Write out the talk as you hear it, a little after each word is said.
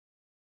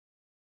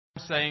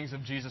Sayings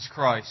of Jesus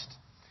Christ.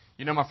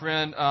 You know, my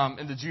friend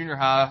in the junior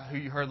high, who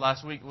you heard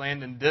last week,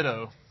 Landon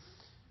Ditto,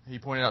 he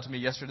pointed out to me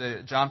yesterday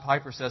that John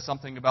Piper says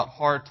something about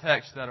hard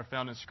texts that are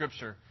found in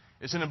Scripture.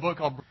 It's in a book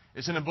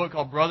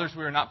called Brothers,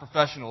 We Are Not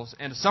Professionals.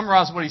 And to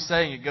summarize what he's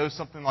saying, it goes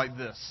something like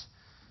this.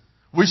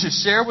 We should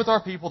share with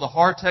our people the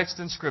hard texts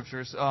in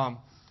Scriptures,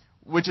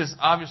 which is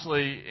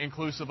obviously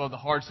inclusive of the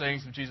hard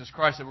sayings of Jesus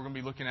Christ that we're going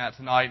to be looking at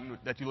tonight and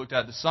that you looked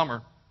at this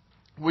summer.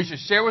 We should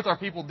share with our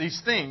people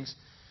these things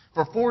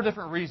for 4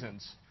 different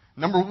reasons.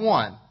 Number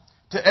 1,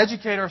 to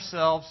educate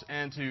ourselves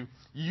and to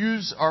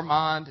use our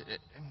mind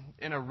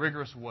in a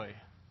rigorous way.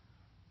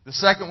 The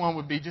second one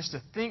would be just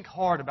to think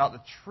hard about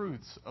the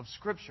truths of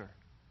Scripture.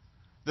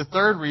 The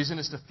third reason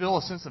is to feel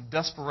a sense of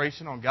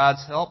desperation on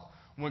God's help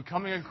when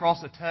coming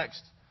across a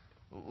text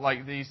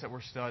like these that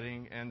we're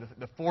studying. And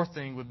the fourth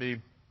thing would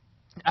be,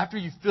 after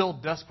you feel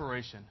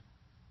desperation,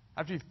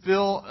 after you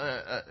feel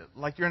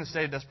like you're in a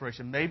state of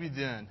desperation, maybe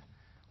then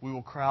we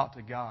will cry out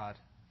to God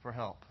for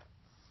help.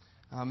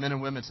 Men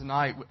and women,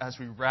 tonight, as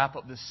we wrap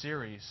up this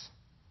series,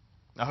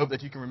 I hope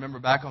that you can remember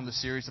back on the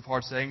series of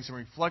hard sayings and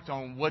reflect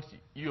on what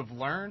you have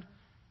learned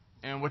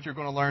and what you're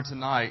going to learn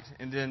tonight,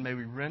 and then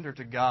maybe render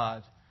to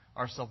God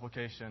our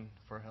supplication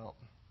for help.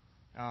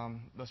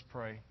 Let's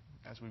pray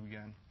as we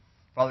begin.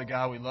 Father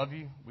God, we love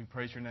you. We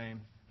praise your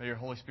name. May your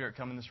Holy Spirit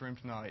come in this room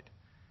tonight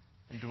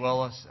and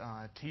dwell us,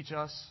 teach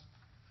us,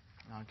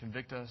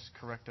 convict us,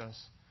 correct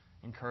us,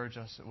 encourage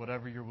us,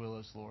 whatever your will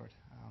is, Lord.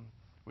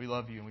 We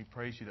love you and we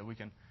praise you that we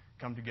can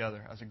come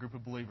together as a group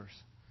of believers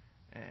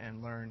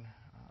and learn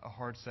a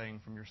hard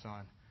saying from your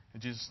Son. In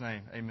Jesus'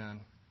 name, amen.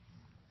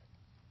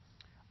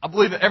 I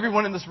believe that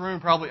everyone in this room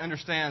probably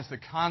understands the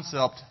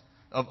concept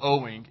of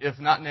owing. If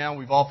not now,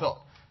 we've all felt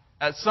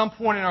at some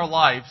point in our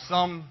life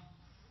some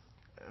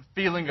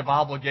feeling of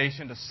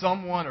obligation to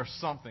someone or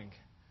something.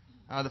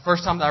 The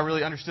first time that I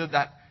really understood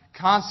that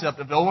concept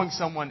of owing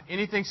someone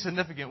anything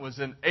significant was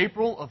in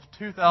April of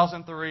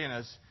 2003. And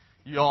as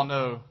you all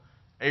know,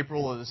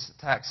 April is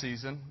tax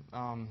season.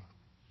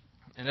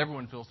 And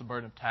everyone feels the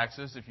burden of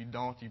taxes. If you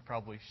don't, you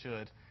probably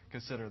should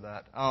consider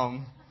that.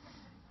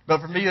 But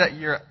for me that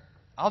year,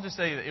 I'll just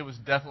say that it was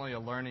definitely a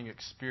learning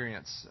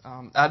experience.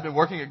 I'd been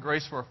working at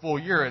Grace for a full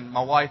year, and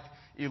my wife,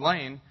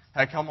 Elaine,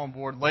 had come on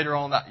board later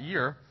on that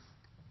year.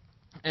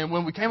 And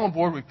when we came on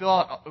board, we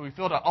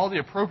filled out all the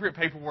appropriate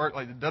paperwork,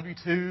 like the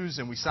W-2s,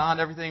 and we signed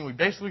everything. We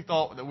basically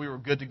thought that we were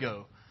good to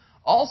go.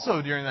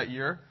 Also, during that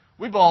year,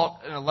 we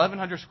bought an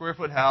 1,100 square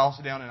foot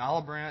house down in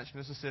Olive Branch,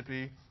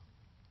 Mississippi.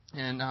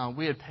 And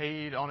we had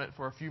paid on it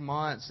for a few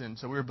months, and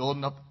so we were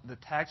building up the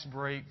tax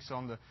breaks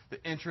on the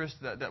interest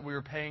that we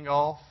were paying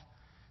off.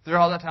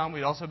 Throughout that time,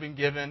 we'd also been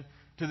given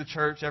to the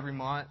church every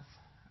month.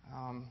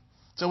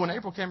 So when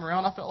April came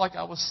around, I felt like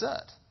I was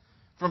set.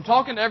 From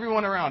talking to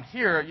everyone around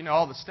here,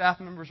 all the staff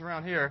members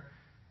around here,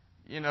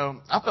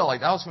 I felt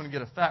like I was going to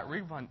get a fat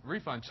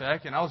refund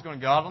check, and I was going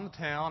to go out on the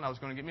town. I was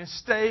going to get me a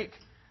steak,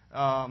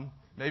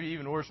 maybe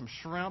even order some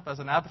shrimp as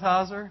an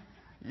appetizer.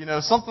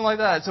 Something like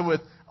that. So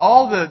with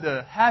all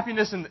the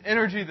happiness and the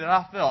energy that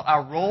I felt, I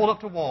rolled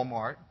up to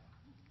Walmart.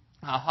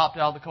 I hopped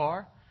out of the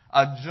car.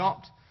 I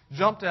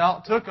jumped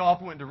out, took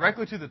off, went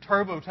directly to the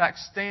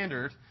TurboTax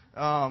Standard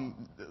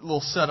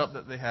little setup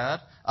that they had.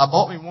 I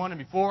bought me one, and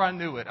before I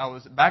knew it, I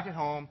was back at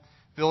home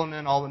filling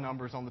in all the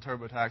numbers on the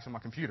TurboTax on my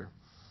computer.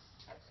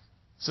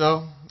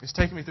 So it's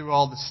taking me through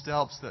all the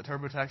steps that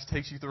TurboTax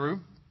takes you through.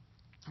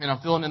 And I'm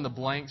filling in the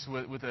blanks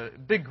with a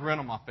big grin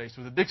on my face,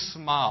 with a big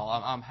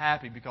smile. I'm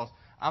happy because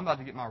I'm about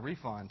to get my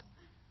refund.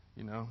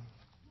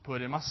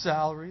 Put in my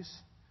salaries,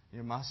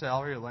 my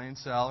salary,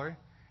 Elaine's salary,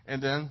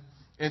 and then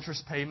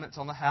interest payments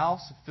on the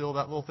house. Fill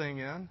that little thing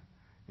in.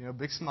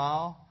 Big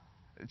smile.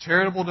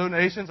 Charitable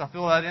donations, I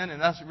fill that in, and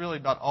that's really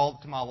about all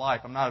to my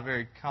life. I'm not a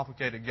very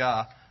complicated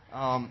guy.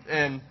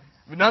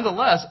 But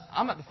nonetheless,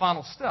 I'm at the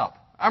final step.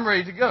 I'm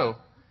ready to go.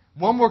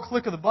 One more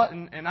click of the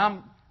button, and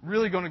I'm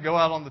really going to go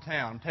out on the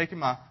town. I'm taking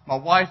my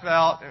wife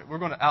out. We're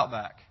going to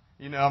Outback.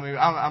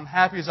 I'm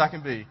happy as I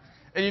can be.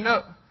 And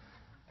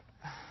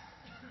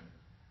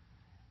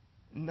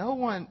no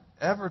one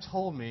ever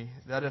told me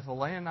that if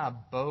Elaine and I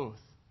both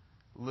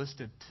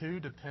listed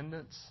 2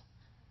 dependents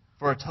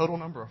for a total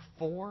number of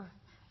 4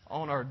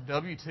 on our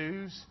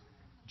W-2s,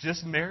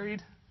 just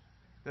married,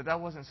 that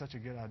wasn't such a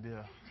good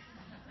idea.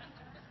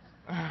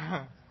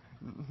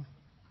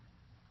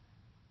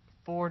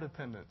 4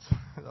 dependents.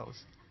 That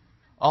was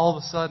all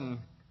of a sudden,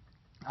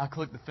 I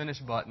clicked the finish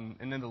button,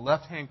 and in the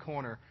left-hand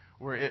corner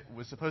where it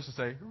was supposed to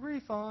say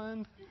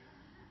refund,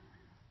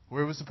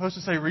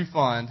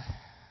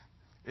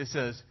 it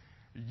says,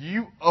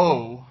 you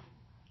owe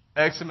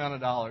X amount of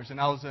dollars. And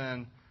I was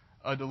in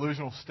a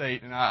delusional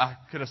state, and I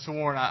could have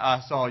sworn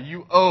I saw,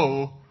 you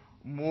owe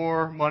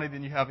more money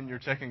than you have in your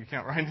checking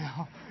account right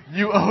now.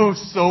 You owe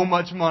so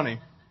much money.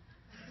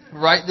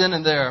 Right then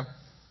and there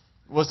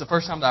was the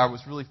first time that I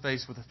was really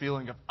faced with a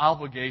feeling of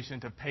obligation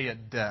to pay a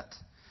debt.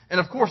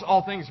 And of course,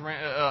 all kinds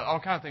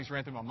of things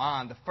ran through my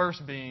mind. The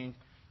first being,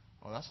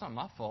 well, that's not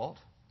my fault.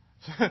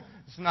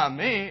 It's not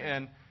me.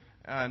 And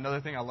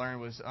another thing I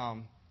learned was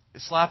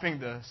slapping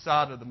the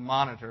side of the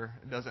monitor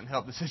doesn't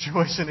help the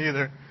situation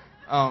either.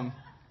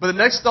 But the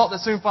next thought that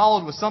soon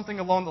followed was something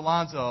along the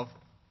lines of,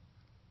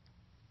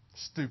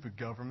 stupid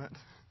government.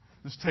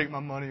 Just take my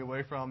money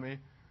away from me.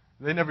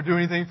 They never do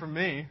anything for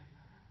me.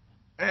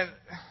 And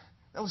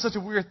that was such a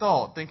weird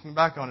thought, thinking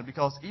back on it,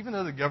 because even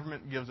though the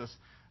government gives us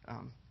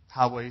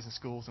highways and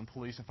schools and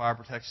police and fire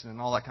protection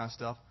and all that kind of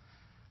stuff,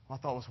 my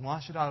thought was,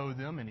 why should I owe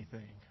them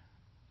anything?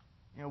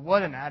 You know,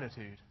 what an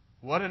attitude.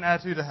 What an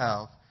attitude to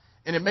have.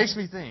 And it makes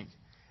me think,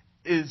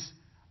 is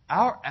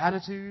our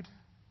attitude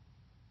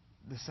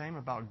the same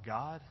about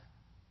God?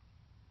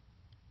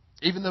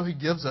 Even though He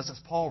gives us, as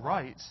Paul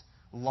writes,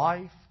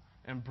 life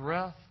and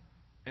breath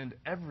and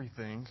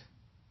everything,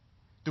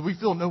 do we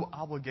feel no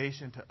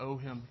obligation to owe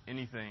Him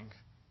anything?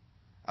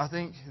 I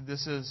think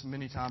this is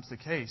many times the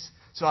case.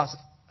 So I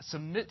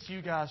submit to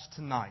you guys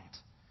tonight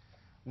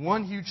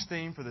one huge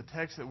theme for the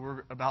text that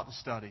we're about to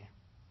study.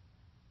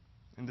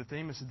 And the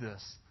theme is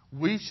this: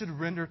 we should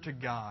render to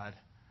God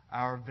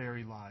our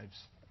very lives.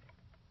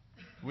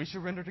 We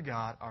should render to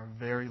God our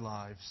very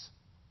lives.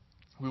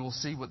 We will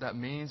see what that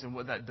means and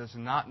what that does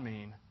not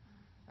mean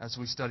as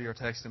we study our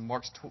text in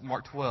Mark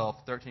 12,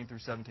 13 through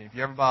 17. If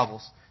you have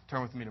Bibles,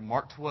 turn with me to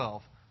Mark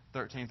 12,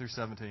 13 through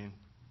 17.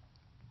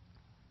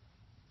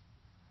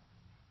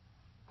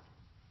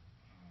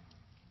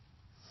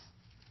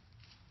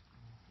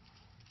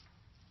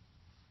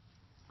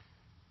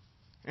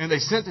 And they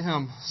sent to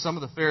him some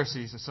of the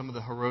Pharisees and some of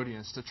the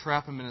Herodians to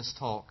trap him in his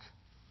talk.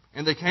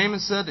 And they came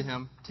and said to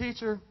him,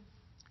 Teacher,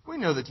 we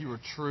know that you are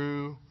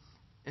true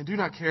and do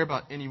not care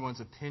about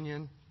anyone's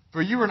opinion,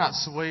 for you are not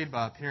swayed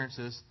by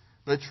appearances,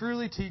 but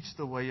truly teach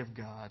the way of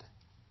God.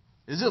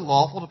 Is it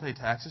lawful to pay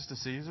taxes to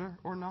Caesar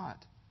or not?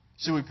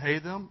 Should we pay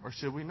them or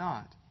should we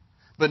not?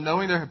 But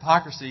knowing their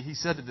hypocrisy, he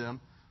said to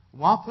them,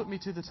 Why put me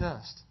to the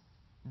test?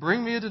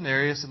 Bring me a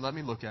denarius and let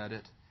me look at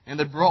it. And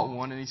they brought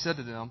one, and he said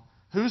to them,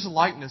 Whose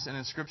likeness and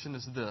inscription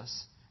is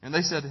this? And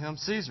they said to him,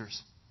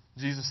 Caesar's.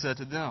 Jesus said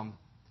to them,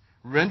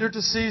 Render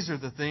to Caesar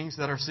the things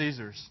that are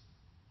Caesar's,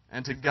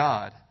 and to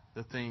God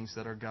the things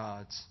that are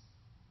God's.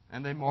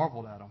 And they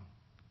marveled at him.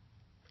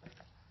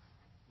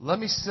 Let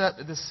me set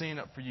this scene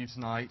up for you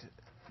tonight,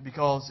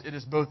 because it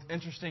is both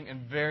interesting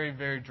and very,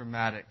 very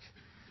dramatic.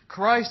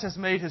 Christ has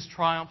made His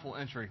triumphal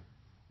entry,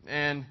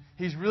 and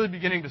He's really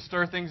beginning to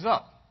stir things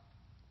up.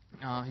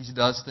 He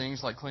does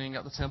things like cleaning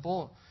out the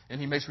temple, and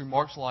He makes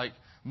remarks like,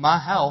 My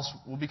house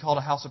will be called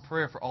a house of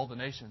prayer for all the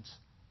nations,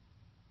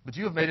 but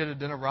you have made it a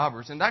den of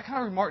robbers. And that kind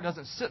of remark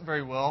doesn't sit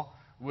very well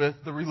with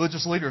the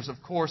religious leaders,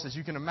 of course, as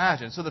you can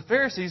imagine. So the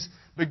Pharisees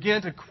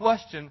begin to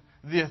question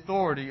the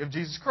authority of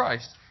Jesus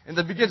Christ, and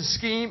they begin to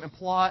scheme and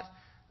plot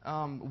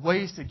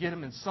ways to get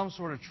Him in some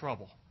sort of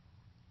trouble.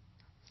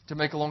 To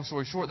make a long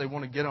story short, they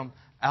want to get Him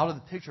out of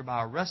the picture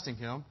by arresting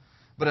Him.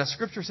 But as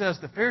Scripture says,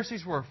 the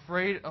Pharisees were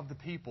afraid of the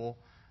people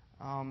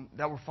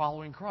that were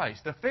following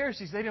Christ. The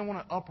Pharisees, they didn't want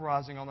an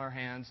uprising on their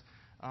hands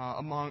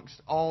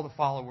amongst all the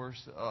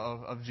followers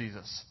of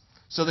Jesus.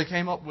 So they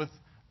came up with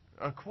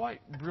a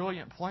quite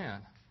brilliant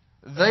plan.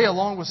 They,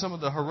 along with some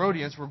of the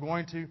Herodians, were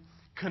going to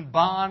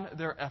combine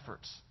their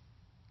efforts.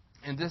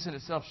 And this in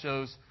itself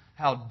shows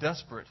how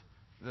desperate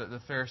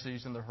the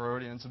Pharisees and the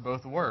Herodians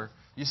both were.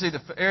 You see, the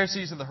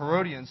Pharisees and the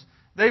Herodians,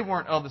 they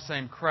weren't of the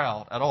same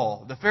crowd at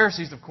all. The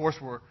Pharisees, of course,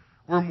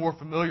 we're more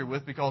familiar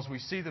with because we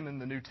see them in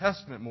the New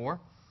Testament more.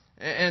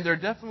 And they're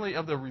definitely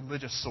of the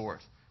religious sort.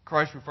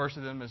 Christ refers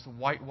to them as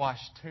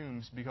whitewashed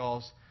tombs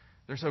because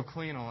they're so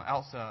clean on the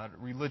outside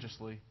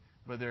religiously,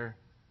 but they're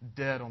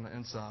dead on the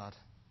inside.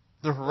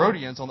 The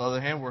Herodians, on the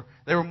other hand, were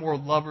more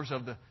lovers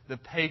of the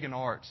pagan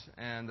arts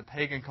and the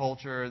pagan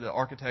culture, the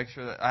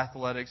architecture, the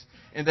athletics,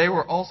 and they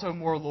were also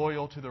more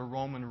loyal to the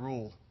Roman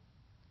rule.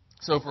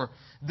 So for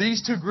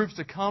these two groups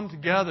to come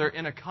together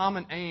in a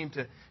common aim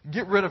to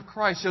get rid of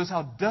Christ shows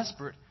how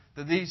desperate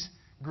that these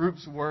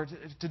groups were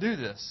to do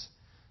this.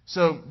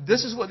 So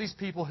this is what these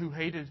people who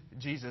hated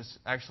Jesus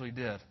actually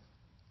did.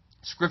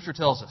 Scripture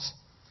tells us,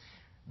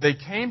 they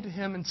came to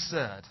Him and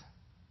said,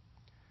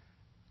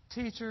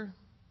 Teacher,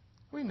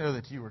 we know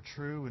that you are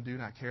true and do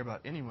not care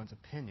about anyone's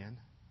opinion,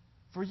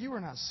 for you are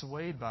not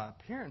swayed by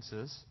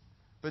appearances,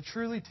 but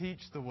truly teach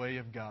the way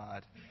of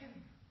God.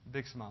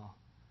 Big smile.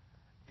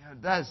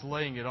 That is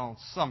laying it on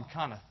some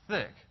kind of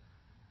thick.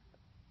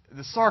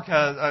 The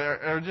sarcasm,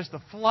 or just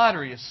the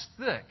flattery is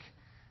thick.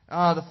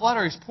 The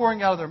flattery is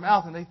pouring out of their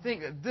mouth, and they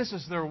think that this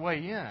is their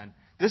way in.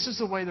 This is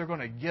the way they're going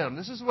to get them.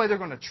 This is the way they're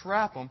going to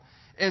trap them.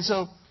 And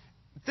so,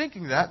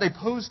 thinking that, they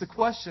pose the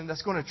question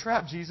that's going to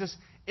trap Jesus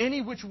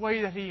any which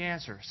way that He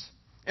answers.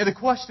 And the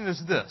question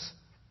is this: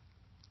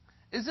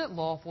 Is it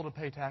lawful to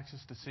pay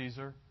taxes to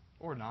Caesar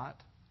or not?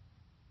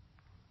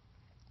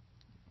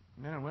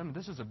 Men and women,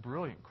 this is a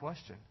brilliant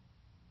question.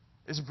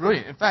 It's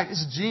brilliant. In fact,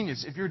 it's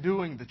genius if you're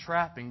doing the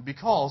trapping,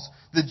 because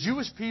the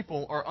Jewish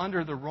people are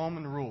under the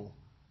Roman rule.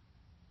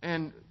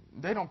 And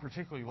they don't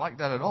particularly like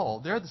that at all.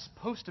 They're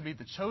supposed to be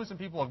the chosen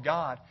people of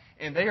God,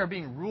 and they are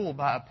being ruled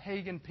by a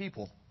pagan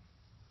people.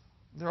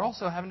 They're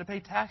also having to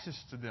pay taxes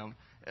to them.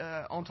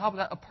 On top of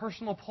that, a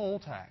personal poll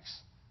tax.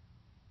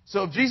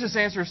 So if Jesus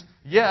answers,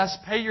 yes,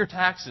 pay your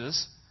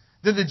taxes,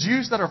 then the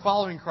Jews that are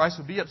following Christ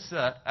would be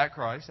upset at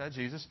Christ, at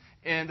Jesus,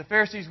 and the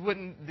Pharisees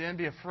wouldn't then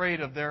be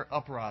afraid of their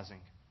uprising.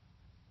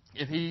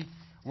 If he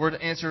were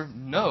to answer,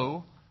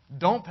 no,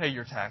 don't pay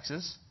your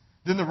taxes,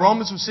 then the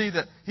Romans would see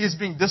that he is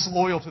being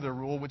disloyal to their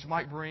rule, which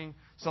might bring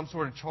some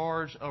sort of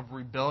charge of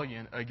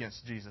rebellion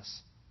against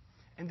Jesus.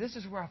 And this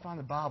is where I find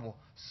the Bible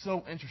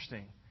so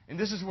interesting. And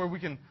this is where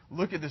we can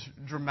look at this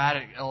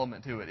dramatic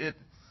element to it.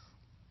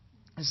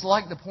 It's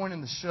like the point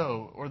in the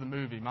show or the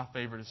movie. My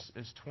favorite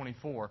is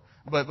 24.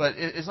 But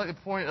it's like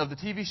the point of the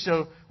TV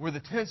show where the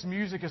tense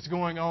music is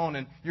going on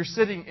and you're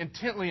sitting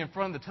intently in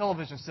front of the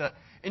television set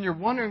and you're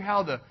wondering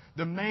how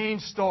the main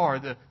star,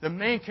 the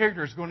main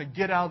character is going to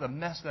get out of the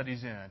mess that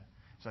he's in.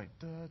 It's like,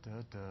 da,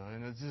 da, da.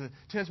 And it's a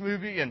tense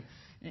movie and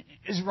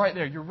it's right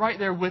there. You're right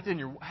there with it.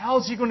 How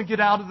is he going to get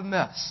out of the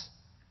mess?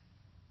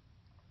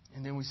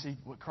 And then we see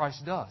what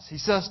Christ does. He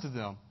says to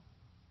them,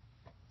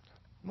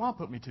 why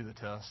put me to the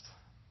test?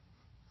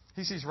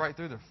 He sees right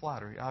through their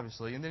flattery,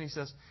 obviously. And then he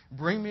says,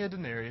 bring me a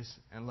denarius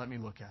and let me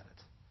look at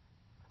it.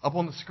 Up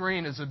on the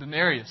screen is a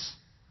denarius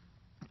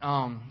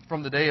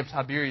from the day of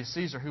Tiberius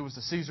Caesar, who was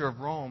the Caesar of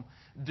Rome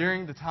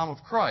during the time of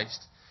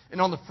Christ.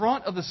 And on the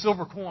front of the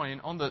silver coin,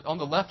 on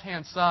the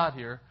left-hand side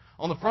here,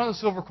 on the front of the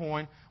silver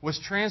coin was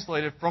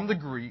translated from the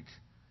Greek,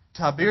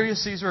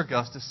 Tiberius Caesar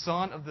Augustus,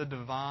 son of the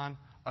divine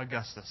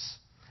Augustus.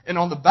 And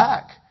on the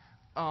back,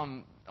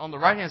 on the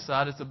right-hand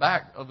side, is the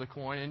back of the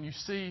coin, and you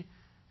see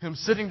him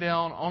sitting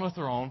down on a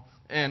throne,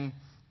 and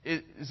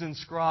it is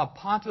inscribed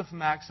Pontiff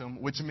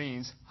Maxim, which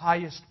means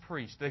highest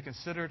priest. They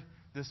considered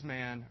this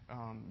man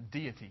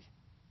deity.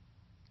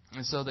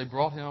 And so they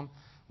brought him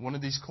one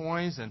of these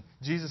coins, and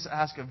Jesus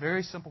asked a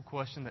very simple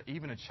question that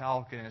even a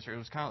child could answer. It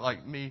was kind of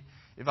like me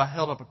if I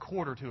held up a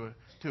quarter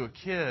to a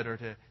kid or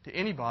to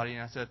anybody,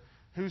 and I said,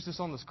 who's this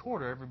on this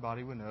quarter?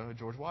 Everybody would know,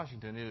 George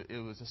Washington. It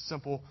was a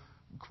simple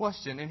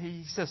question. And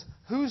he says,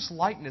 whose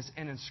likeness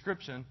and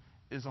inscription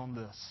is on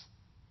this?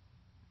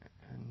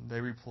 And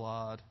they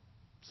replied,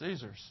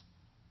 Caesar's.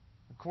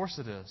 Of course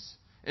it is.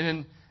 And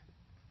in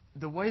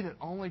the way that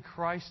only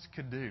Christ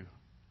could do,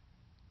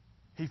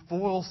 he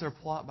foils their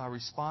plot by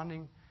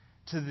responding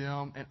to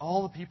them and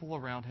all the people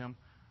around him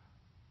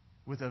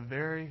with a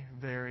very,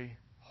 very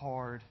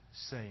hard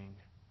saying.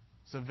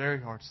 It's a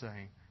very hard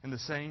saying. And the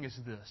saying is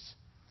this: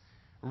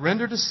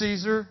 render to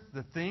Caesar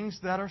the things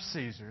that are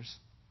Caesar's,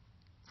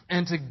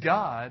 and to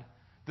God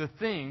the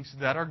things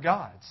that are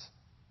God's.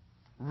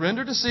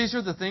 Render to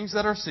Caesar the things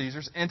that are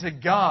Caesar's, and to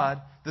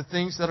God the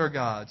things that are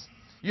God's.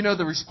 You know,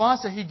 the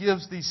response that he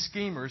gives these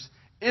schemers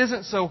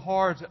isn't so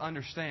hard to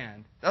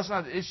understand. That's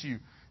not the issue.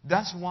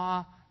 That's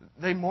why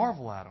they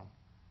marvel at him.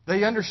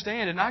 They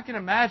understand, and I can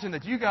imagine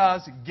that you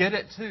guys get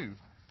it too.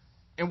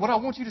 And what I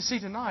want you to see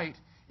tonight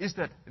is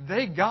that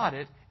they got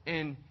it,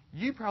 and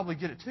you probably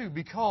get it too,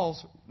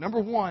 because,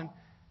 number one,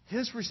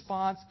 his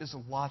response is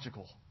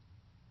logical.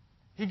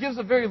 He gives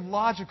a very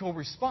logical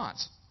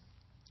response.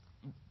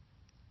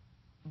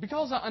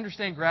 Because I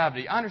understand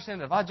gravity, I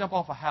understand that if I jump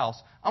off a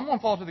house, I'm going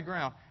to fall to the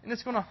ground, and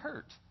it's going to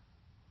hurt.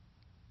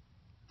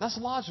 That's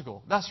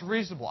logical. That's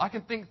reasonable. I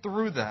can think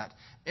through that.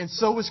 And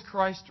so is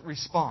Christ's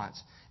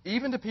response.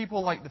 Even to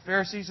people like the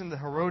Pharisees and the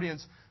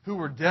Herodians who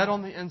were dead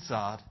on the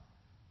inside,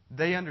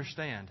 they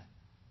understand.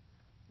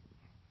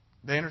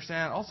 They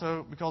understand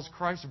also because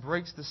Christ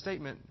breaks the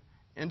statement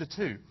into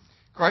two.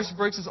 Christ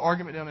breaks his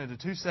argument down into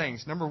two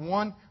sayings. Number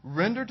one,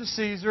 render to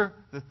Caesar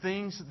the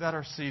things that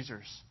are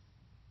Caesar's.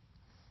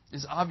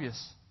 It's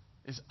obvious.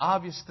 It's an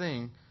obvious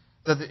thing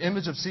that the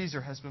image of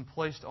Caesar has been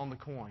placed on the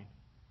coin.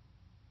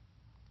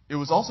 It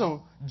was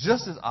also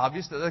just as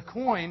obvious that the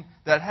coin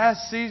that has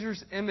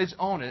Caesar's image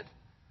on it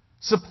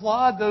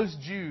supplied those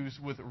Jews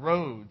with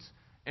roads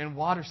and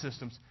water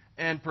systems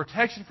and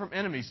protection from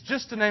enemies,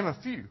 just to name a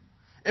few.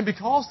 And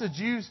because the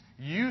Jews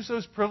used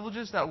those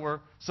privileges that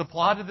were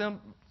supplied to them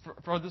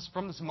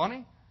from this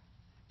money,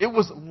 it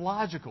was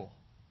logical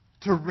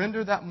to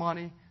render that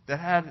money that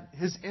had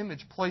his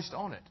image placed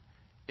on it.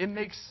 It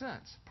makes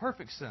sense,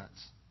 perfect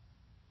sense.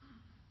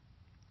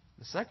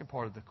 The second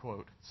part of the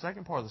quote,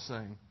 second part of the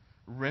saying,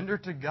 render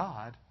to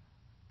God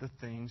the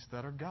things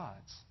that are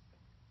God's.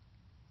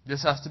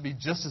 This has to be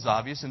just as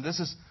obvious, and this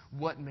is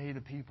what made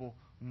the people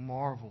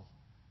marvel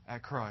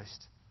at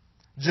Christ.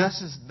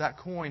 Just as that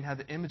coin had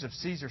the image of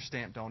Caesar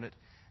stamped on it,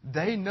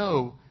 they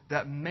know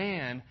that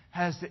man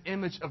has the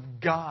image of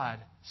God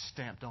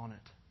stamped on it.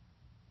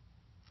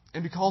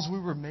 And because we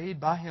were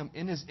made by him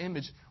in his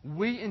image,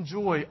 we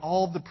enjoy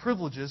all the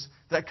privileges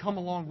that come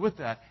along with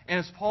that. And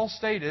as Paul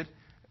stated,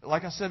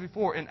 like I said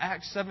before, in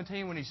Acts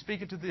 17 when he's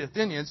speaking to the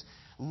Athenians,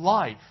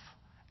 life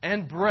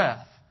and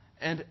breath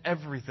and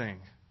everything.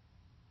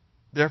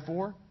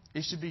 Therefore,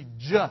 it should be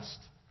just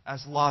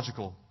as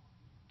logical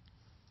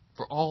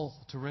for all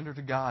to render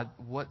to God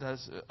what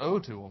does owe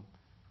to him.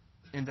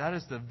 And that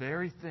is the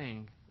very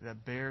thing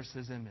that bears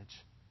his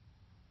image.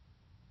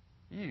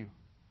 You.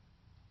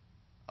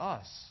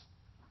 Us.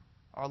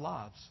 Our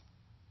lives.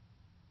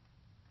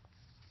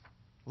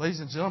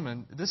 Ladies and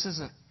gentlemen, this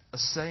isn't a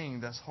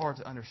saying that's hard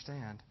to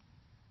understand.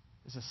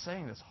 is a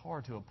saying that's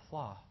hard to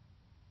apply.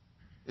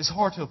 It's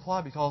hard to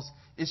apply because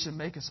it should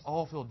make us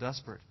all feel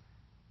desperate.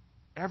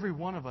 Every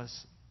one of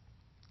us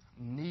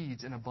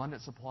needs an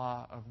abundant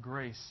supply of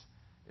grace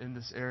in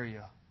this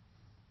area.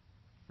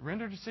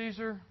 Render to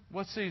Caesar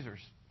what's Caesar's.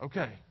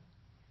 Okay.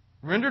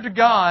 Render to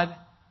God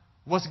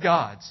what's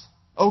God's.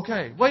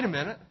 Okay. Wait a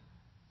minute.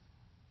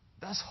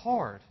 That's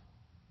hard.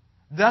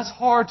 That's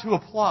hard to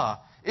apply.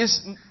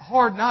 It's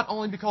hard not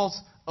only because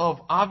of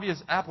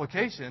obvious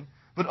application,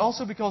 but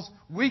also because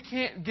we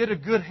can't get a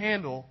good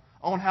handle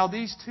on how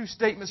these two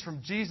statements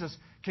from Jesus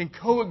can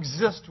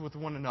coexist with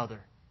one another.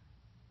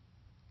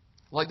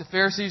 Like the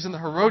Pharisees and the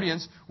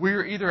Herodians, we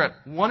are either at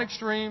one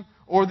extreme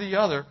or the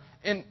other,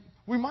 and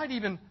we might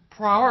even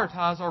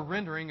prioritize our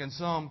rendering in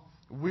some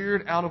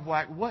weird,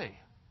 out-of-whack way.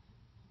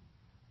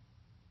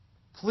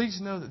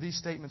 Please know that these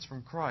statements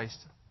from Christ,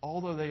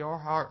 although they are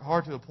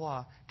hard to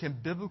apply, can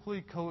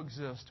biblically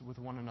coexist with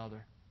one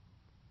another.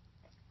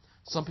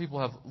 Some people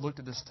have looked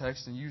at this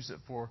text and used it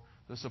for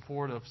the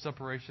support of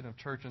separation of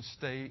church and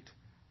state,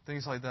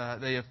 things like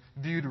that. They have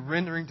viewed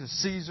rendering to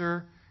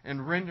Caesar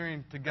and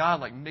rendering to God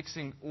like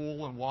mixing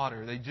oil and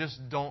water. They just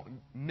don't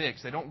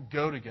mix. They don't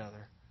go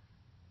together.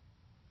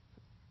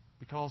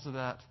 Because of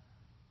that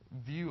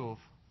view of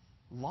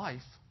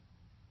life,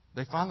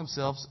 they find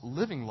themselves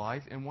living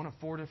life in one of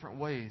four different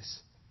ways.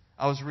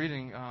 I was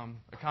reading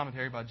a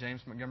commentary by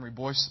James Montgomery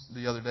Boyce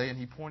the other day, and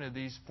he pointed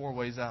these four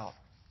ways out.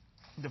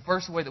 The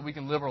first way that we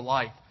can live our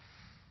life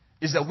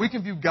is that we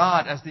can view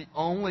God as the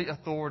only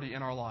authority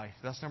in our life.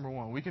 That's number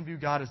one. We can view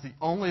God as the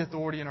only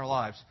authority in our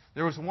lives.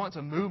 There was once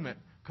a movement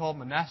called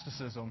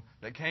monasticism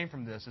that came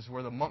from this. It's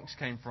where the monks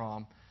came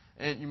from.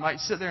 And you might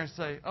sit there and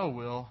say, oh,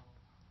 well,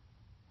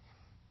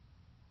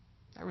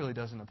 that really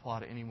doesn't apply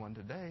to anyone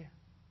today.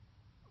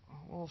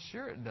 Well,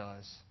 sure it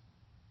does.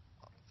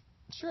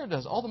 Sure it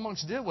does. All the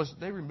monks did was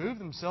they removed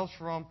themselves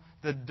from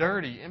the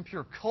dirty,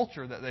 impure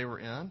culture that they were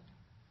in.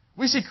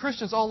 We see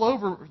Christians all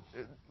over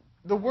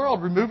the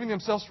world removing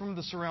themselves from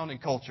the surrounding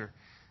culture.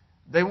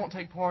 They won't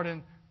take part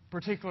in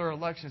particular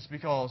elections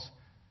because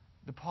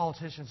the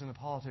politicians and the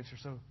politics are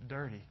so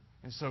dirty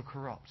and so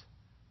corrupt.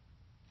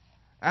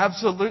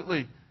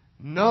 Absolutely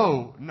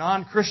no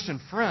non-Christian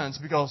friends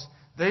because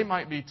they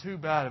might be too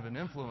bad of an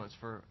influence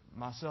for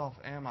myself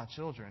and my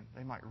children.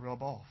 They might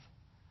rub off.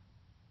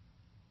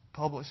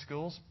 Public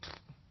schools,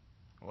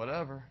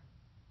 whatever.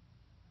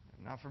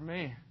 Not for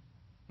me.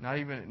 Not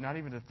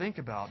even to think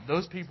about.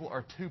 Those people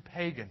are too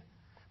pagan.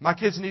 My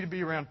kids need to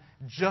be around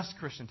just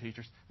Christian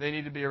teachers. They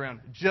need to be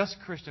around just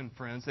Christian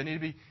friends. They need to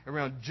be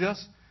around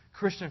just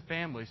Christian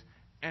families.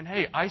 And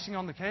hey, icing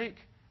on the cake,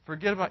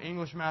 forget about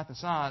English, math, and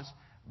science,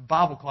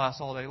 Bible class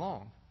all day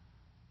long.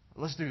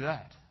 Let's do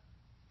that.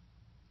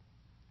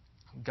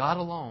 God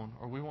alone,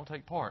 or we won't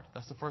take part.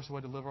 That's the first way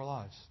to live our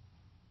lives.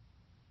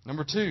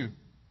 Number two,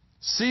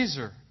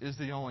 Caesar is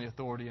the only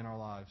authority in our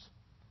lives.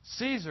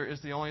 Caesar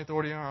is the only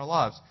authority in our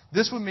lives.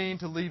 This would mean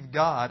to leave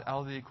God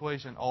out of the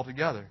equation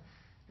altogether.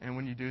 And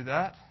when you do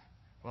that,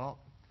 well,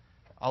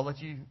 I'll let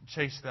you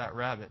chase that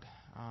rabbit.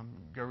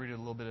 Go read a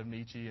little bit of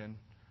Nietzsche and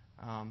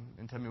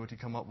tell me what you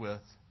come up with.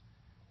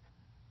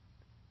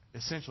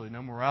 Essentially,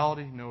 no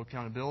morality, no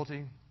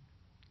accountability,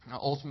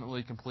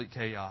 ultimately complete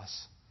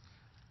chaos.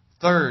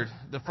 Third,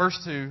 the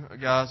first two,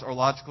 guys, are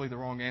logically the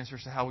wrong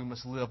answers to how we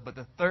must live. But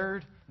the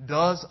third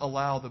does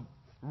allow the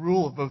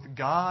rule of both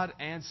God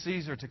and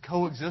Caesar to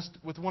coexist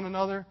with one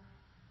another,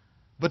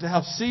 but to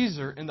have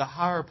Caesar in the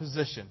higher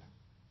position.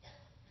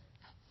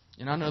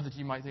 And I know that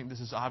you might think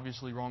this is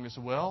obviously wrong as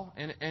well,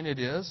 and it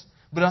is.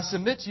 But I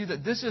submit to you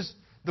that this is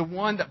the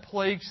one that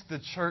plagues the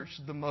church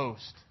the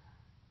most.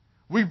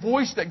 We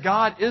voice that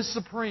God is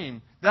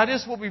supreme. That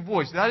is what we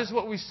voice. That is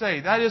what we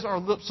say. That is our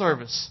lip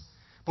service.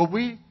 But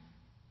we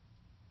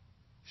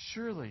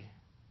surely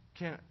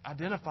can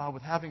identify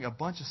with having a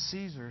bunch of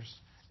Caesars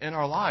in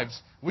our lives.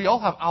 We all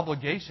have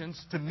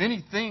obligations to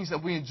many things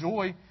that we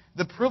enjoy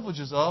the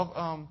privileges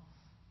of.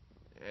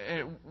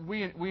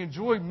 We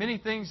enjoy many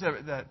things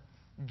that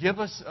give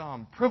us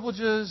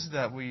privileges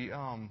that we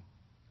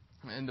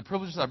and the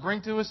privileges that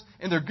bring to us,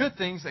 and they're good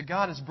things that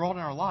God has brought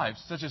in our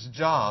lives, such as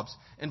jobs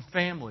and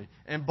family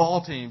and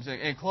ball teams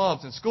and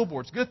clubs and school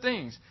boards. Good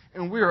things,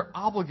 and we are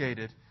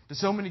obligated to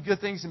so many good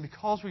things, and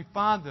because we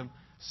find them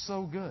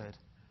so good,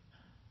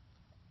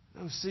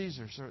 those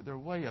Caesars they're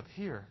way up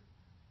here.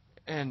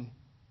 And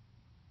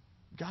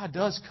God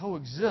does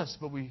coexist,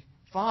 but we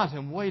find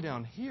Him way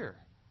down here.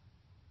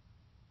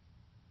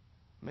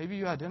 Maybe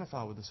you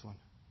identify with this one.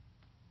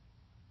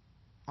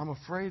 I'm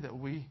afraid that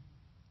we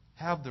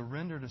have the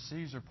render to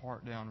Caesar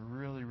part down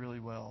really, really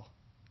well.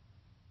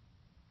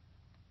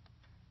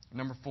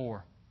 Number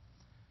four.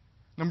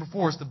 Number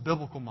four is the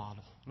biblical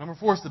model. Number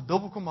four is the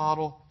biblical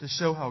model to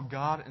show how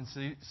God and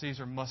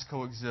Caesar must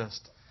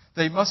coexist.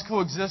 They must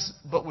coexist,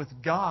 but with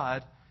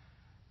God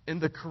in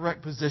the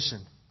correct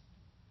position.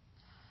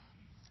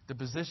 The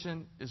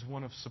position is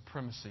one of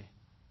supremacy.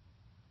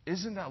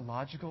 Isn't that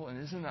logical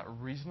and isn't that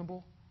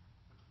reasonable?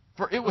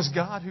 For it was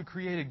God who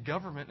created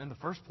government in the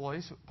first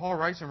place. Paul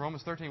writes in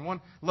Romans 13:1,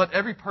 "Let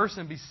every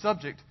person be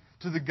subject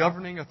to the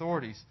governing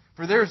authorities.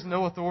 For there is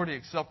no authority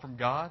except from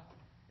God,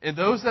 and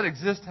those that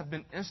exist have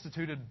been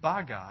instituted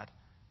by God.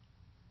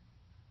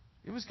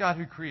 It was God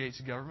who creates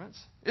governments.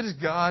 It is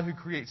God who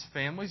creates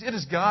families. It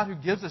is God who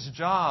gives us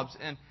jobs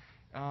and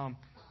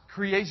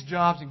creates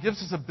jobs and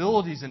gives us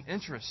abilities and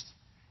interests.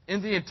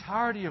 In the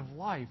entirety of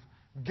life,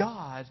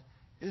 God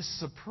is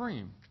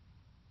supreme.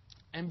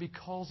 And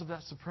because of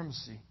that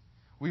supremacy,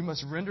 we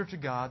must render to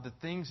God the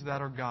things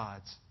that are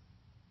God's.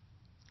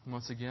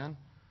 Once again,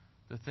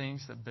 the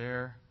things that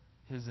bear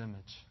His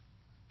image.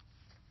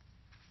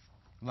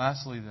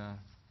 Lastly then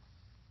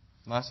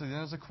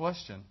is a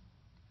question.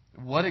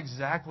 What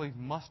exactly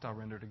must I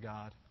render to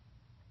God?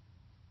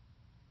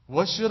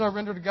 What should I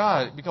render to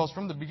God? Because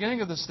from the beginning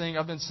of this thing,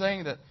 I've been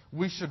saying that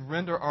we should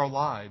render our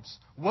lives.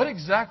 What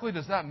exactly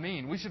does that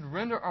mean? We should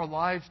render our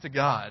lives to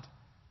God.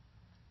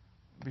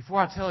 Before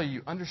I tell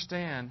you,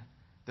 understand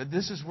that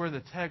this is where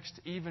the text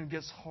even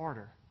gets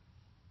harder.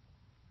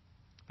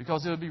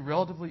 Because it would be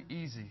relatively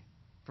easy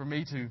for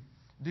me to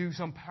do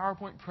some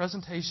PowerPoint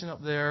presentation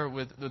up there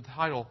with the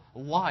title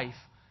Life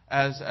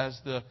as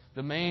the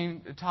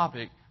main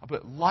topic. I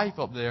put life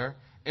up there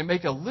and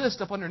make a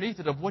list up underneath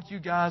it of what you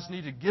guys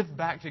need to give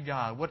back to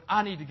God, what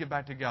I need to give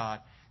back to God.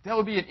 That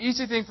would be an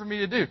easy thing for me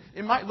to do.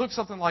 It might look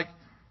something like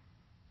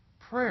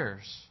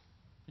prayers,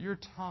 your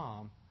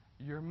time,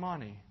 your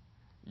money,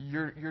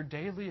 your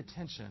daily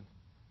attention.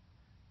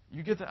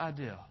 You get the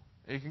idea.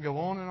 It can go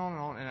on and on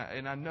and on,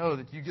 and I know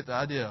that you get the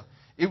idea.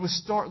 It would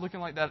start looking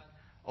like that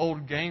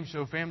old game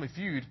show, Family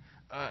Feud.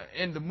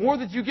 And the more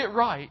that you get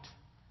right,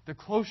 the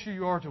closer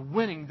you are to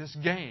winning this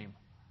game.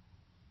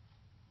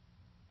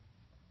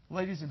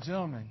 Ladies and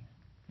gentlemen,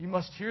 you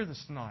must hear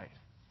this tonight.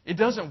 It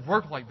doesn't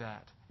work like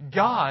that.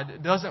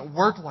 God doesn't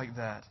work like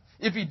that.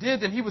 If He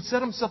did, then He would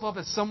set Himself up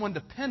as someone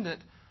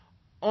dependent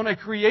on a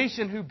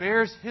creation who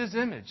bears His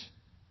image.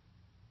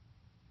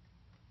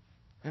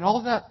 And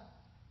all that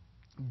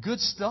good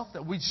stuff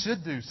that we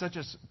should do, such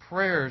as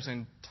prayers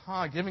and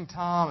giving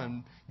time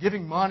and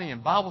giving money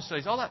and Bible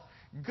studies, all that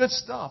good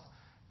stuff,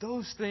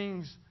 those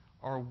things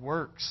are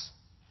works.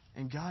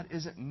 And God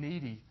isn't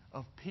needy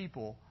of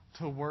people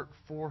to work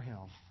for Him.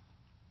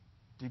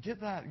 Do you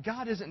get that?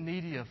 God isn't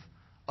needy of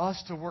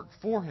us to work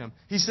for Him.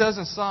 He says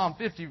in Psalm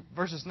 50,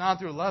 verses 9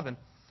 through 11,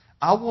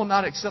 I will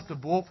not accept a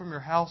bull from your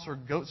house or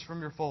goats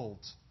from your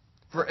folds.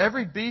 For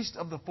every beast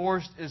of the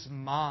forest is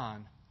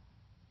mine.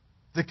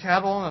 The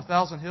cattle on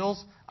 1,000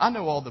 hills, I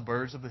know all the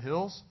birds of the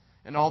hills,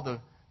 and all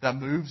that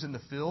moves in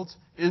the fields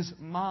is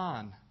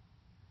mine.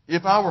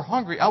 If I were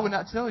hungry, I would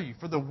not tell you,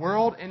 for the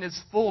world and its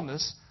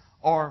fullness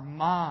are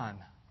mine.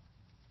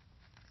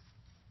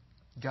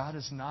 God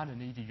is not a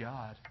needy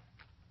God.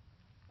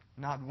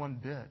 Not one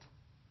bit.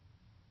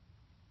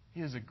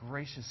 He is a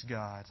gracious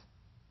God.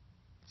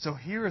 So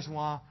here is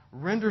why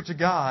render to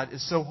God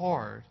is so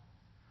hard.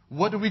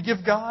 What do we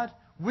give God?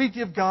 We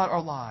give God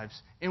our lives.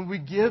 And we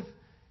give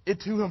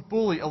it to Him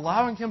fully,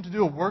 allowing Him to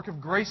do a work of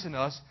grace in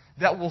us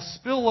that will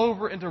spill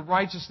over into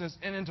righteousness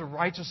and into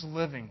righteous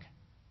living.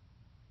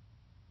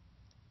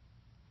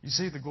 You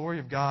see, the glory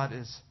of God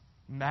is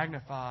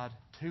magnified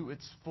to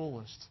its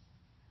fullest.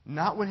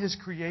 Not when His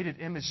created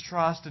image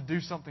tries to do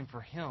something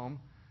for Him.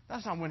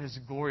 That's not when His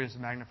glory is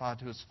magnified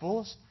to its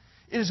fullest.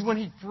 It is when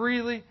He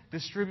freely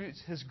distributes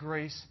His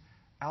grace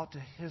out to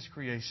His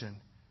creation.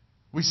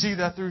 We see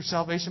that through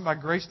salvation by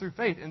grace through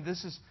faith. And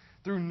this is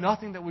through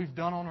nothing that we've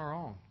done on our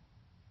own.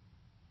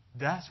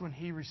 That's when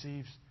He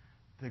receives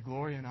the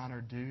glory and honor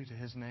due to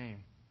His name.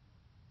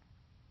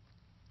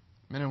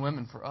 Men and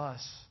women, for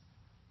us,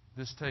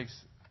 this takes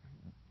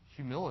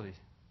humility.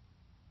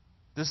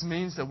 This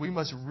means that we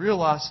must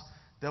realize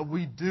that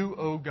we do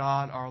owe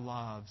God our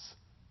lives.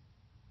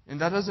 And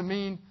that doesn't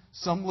mean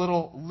some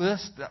little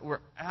list that we're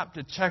apt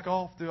to check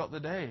off throughout the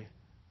day.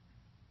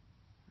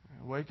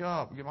 Wake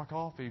up, get my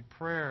coffee,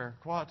 prayer,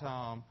 quiet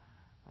time,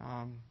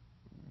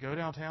 go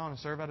downtown and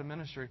serve at a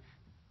ministry.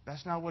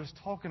 That's not what it's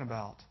talking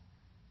about.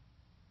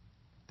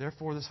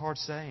 Therefore, this hard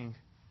saying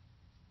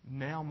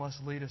now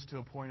must lead us to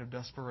a point of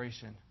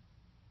desperation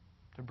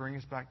to bring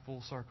us back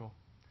full circle.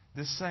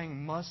 This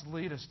saying must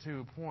lead us to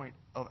a point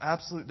of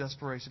absolute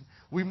desperation.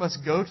 We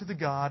must go to the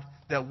God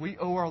that we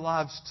owe our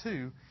lives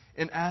to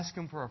and ask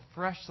Him for a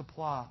fresh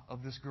supply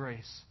of this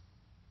grace.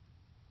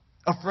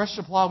 A fresh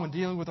supply when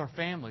dealing with our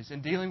families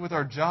and dealing with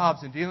our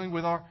jobs and dealing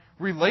with our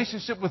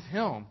relationship with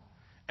Him.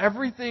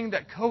 Everything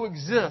that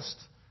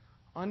coexists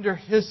under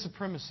His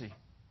supremacy.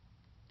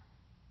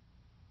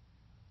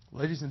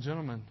 Ladies and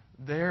gentlemen,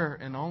 there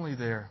and only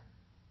there,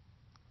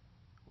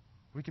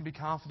 we can be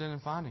confident in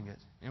finding it.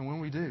 And when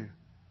we do,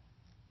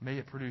 may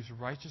it produce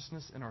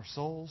righteousness in our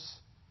souls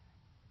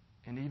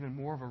and even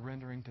more of a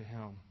rendering to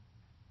Him.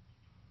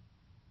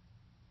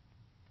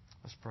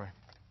 Let's pray.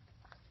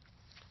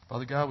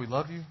 Father God, we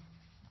love You.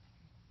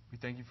 We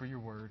thank You for Your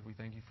word. We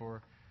thank You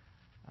for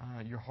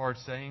Your hard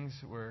sayings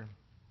where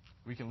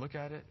we can look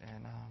at it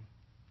and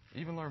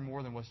even learn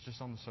more than what's just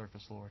on the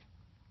surface, Lord.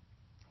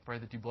 Pray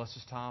that You bless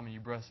this time and You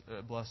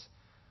bless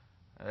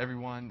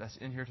everyone that's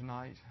in here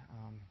tonight.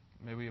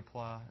 May we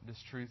apply this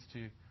truth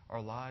to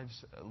our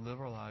lives, live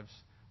our lives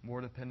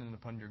more dependent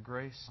upon your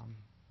grace,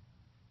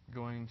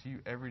 going to you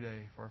every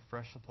day for a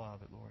fresh supply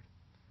of it, Lord.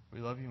 We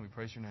love you and we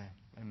praise your name.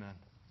 Amen.